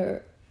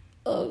care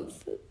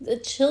of the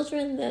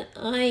children that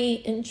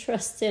I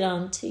entrusted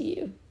onto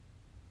you.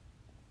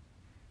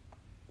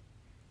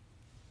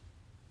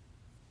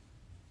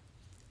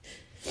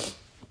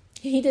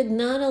 He did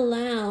not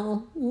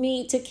allow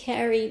me to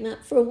carry,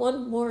 not for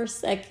one more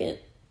second,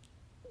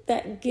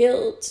 that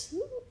guilt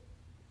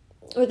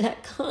or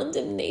that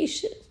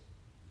condemnation.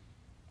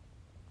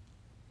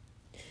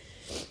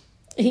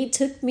 He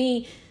took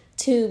me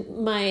to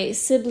my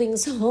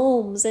siblings'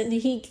 homes, and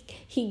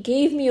he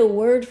gave me a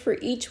word for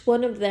each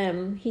one of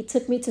them. He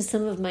took me to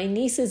some of my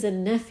nieces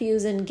and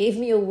nephews and gave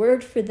me a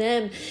word for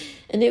them.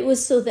 And it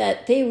was so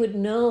that they would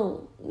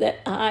know that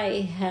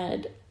I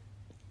had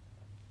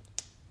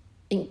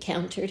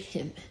encountered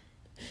him.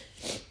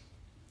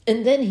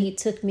 And then he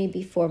took me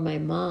before my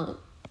mom.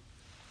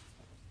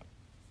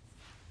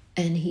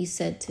 And he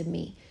said to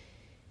me,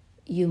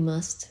 you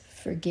must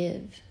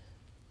forgive.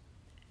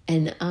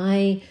 And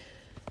I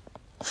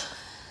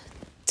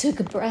took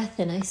a breath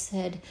and I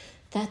said,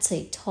 that's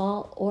a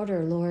tall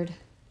order, Lord.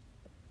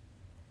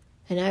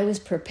 And I was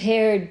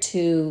prepared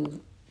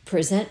to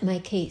present my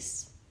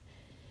case.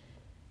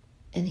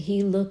 And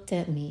he looked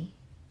at me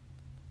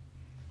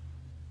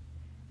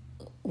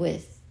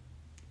with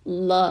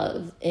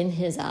love in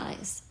his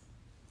eyes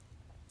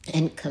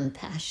and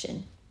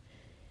compassion.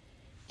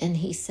 And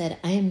he said,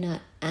 I am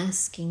not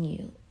asking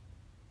you.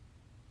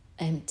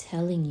 I'm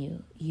telling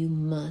you, you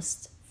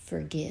must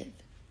forgive.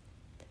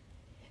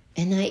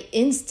 And I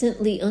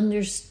instantly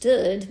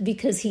understood,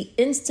 because he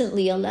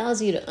instantly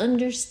allows you to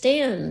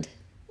understand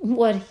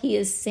what he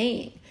is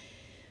saying,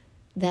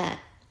 that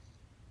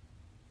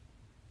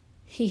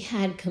he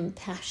had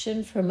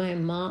compassion for my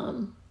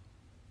mom,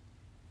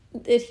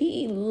 that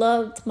he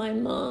loved my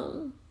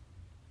mom.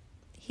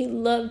 He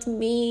loved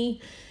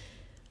me.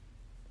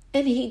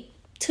 And he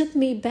took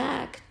me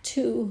back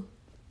to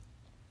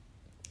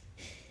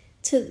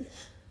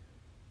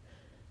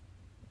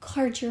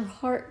guard your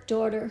heart,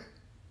 daughter,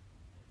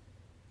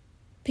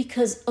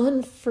 because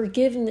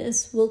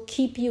unforgiveness will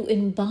keep you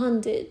in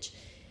bondage.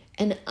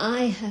 And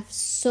I have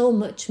so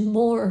much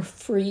more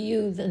for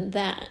you than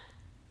that.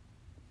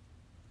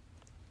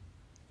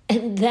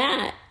 And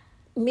that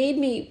made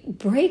me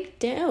break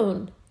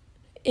down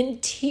in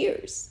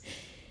tears.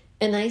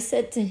 And I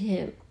said to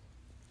him,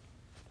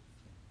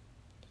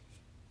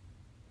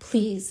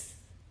 please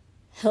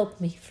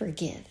help me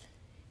forgive.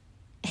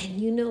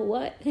 And you know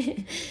what?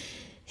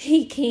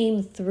 He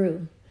came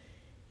through.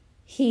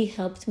 He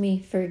helped me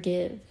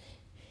forgive.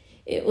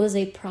 It was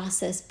a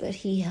process, but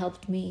he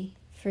helped me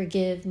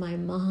forgive my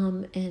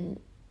mom and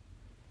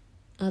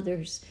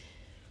others.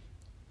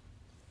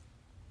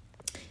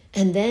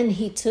 And then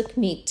he took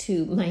me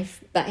to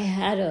I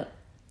had a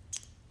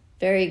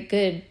very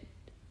good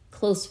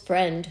close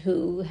friend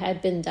who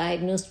had been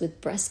diagnosed with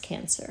breast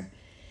cancer.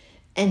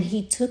 And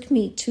he took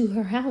me to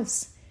her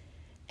house.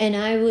 And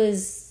I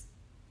was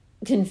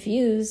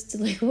confused,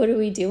 like, what are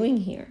we doing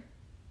here?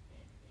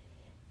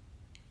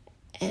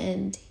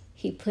 And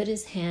he put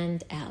his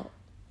hand out.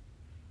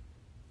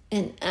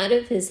 And out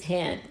of his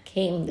hand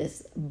came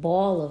this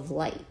ball of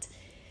light.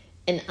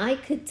 And I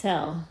could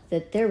tell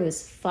that there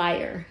was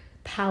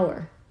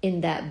power in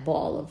that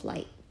ball of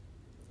light.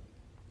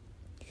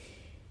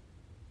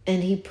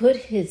 And he put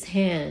his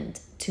hand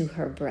to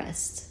her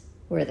breast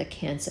where the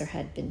cancer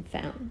had been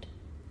found.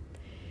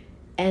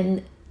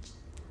 And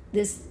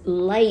this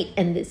light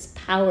and this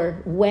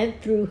power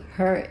went through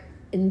her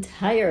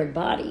entire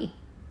body.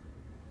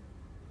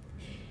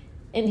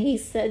 And he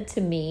said to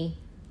me,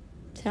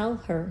 tell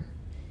her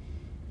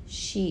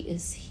she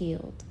is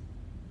healed.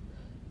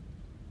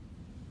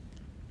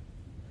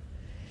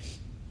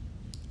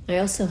 I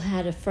also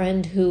had a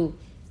friend who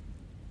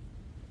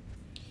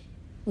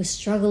was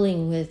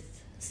struggling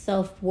with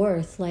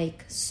self-worth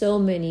like so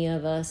many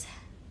of us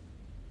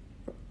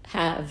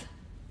have.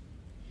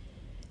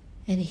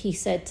 And he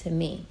said to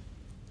me,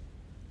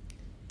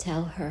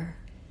 tell her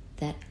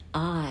that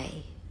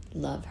I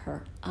love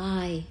her.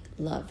 I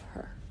love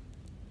her.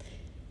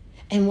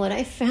 And what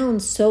I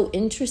found so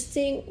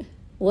interesting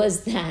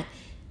was that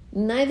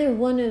neither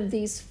one of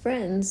these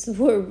friends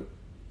were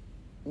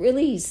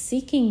really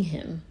seeking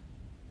him.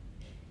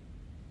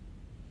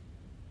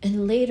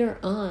 And later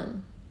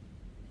on,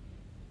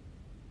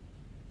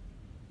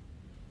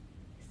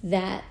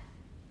 that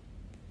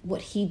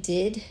what he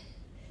did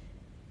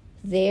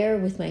there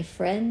with my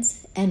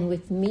friends and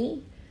with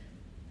me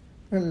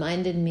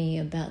reminded me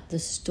about the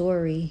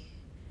story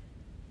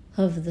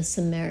of the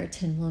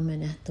Samaritan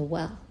woman at the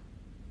well.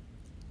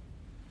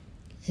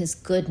 His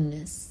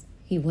goodness.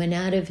 He went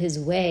out of his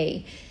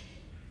way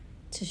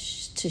to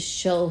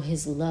show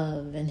his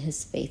love and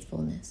his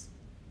faithfulness.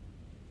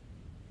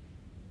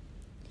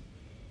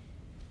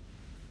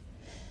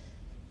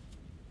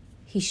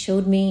 He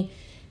showed me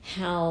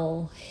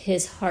how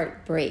his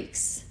heart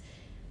breaks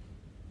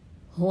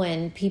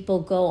when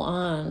people go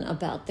on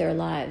about their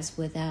lives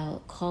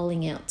without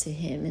calling out to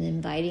him and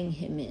inviting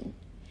him in.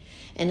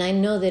 And I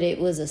know that it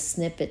was a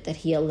snippet that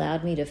he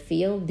allowed me to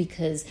feel,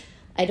 because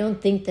I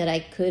don't think that I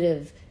could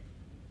have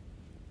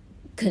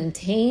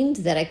contained,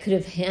 that I could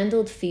have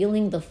handled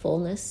feeling the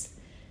fullness,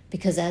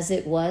 because as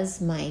it was,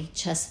 my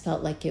chest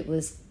felt like it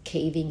was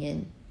caving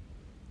in.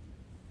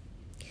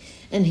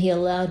 And he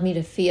allowed me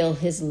to feel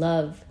his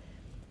love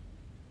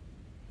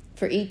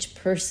for each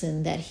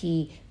person that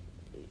he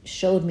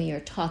showed me or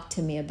talked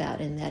to me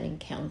about in that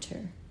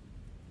encounter.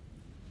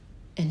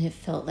 And it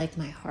felt like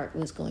my heart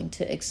was going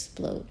to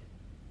explode.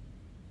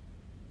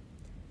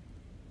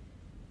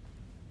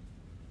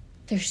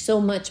 There's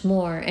so much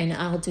more, and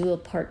I'll do a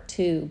part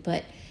 2,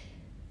 but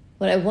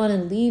what I want to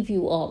leave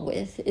you all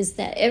with is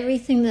that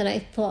everything that I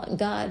thought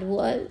God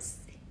was,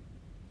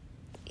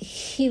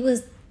 He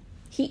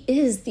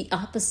is the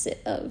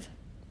opposite of.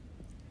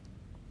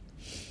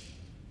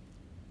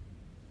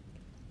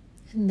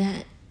 And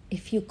that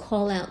if you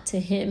call out to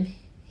him,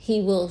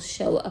 he will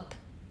show up.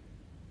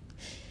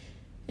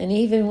 And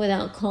even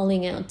without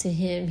calling out to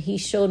him, he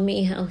showed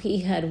me how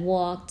he had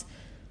walked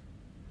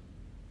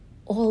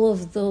all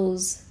of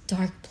those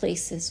dark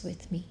places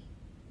with me.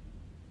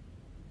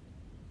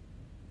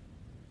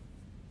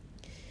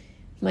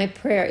 My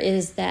prayer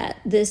is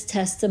that this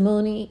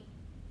testimony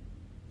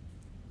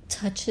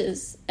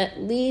touches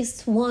at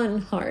least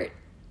one heart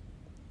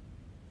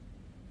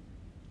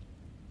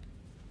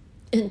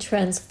and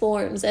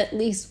transforms at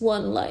least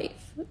one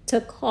life to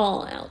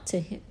call out to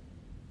him.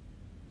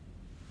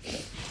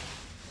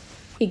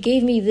 He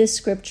gave me this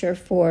scripture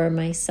for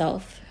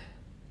myself.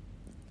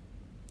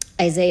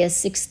 Isaiah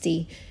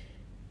 60,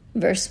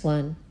 verse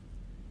 1.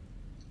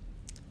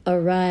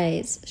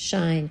 Arise,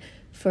 shine,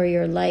 for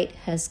your light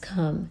has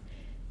come,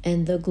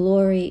 and the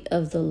glory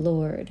of the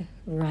Lord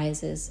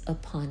rises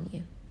upon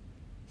you.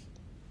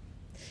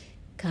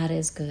 God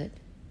is good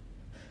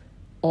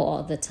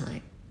all the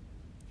time.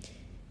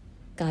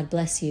 God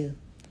bless you.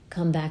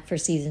 Come back for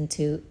season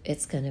 2.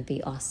 It's going to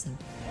be awesome.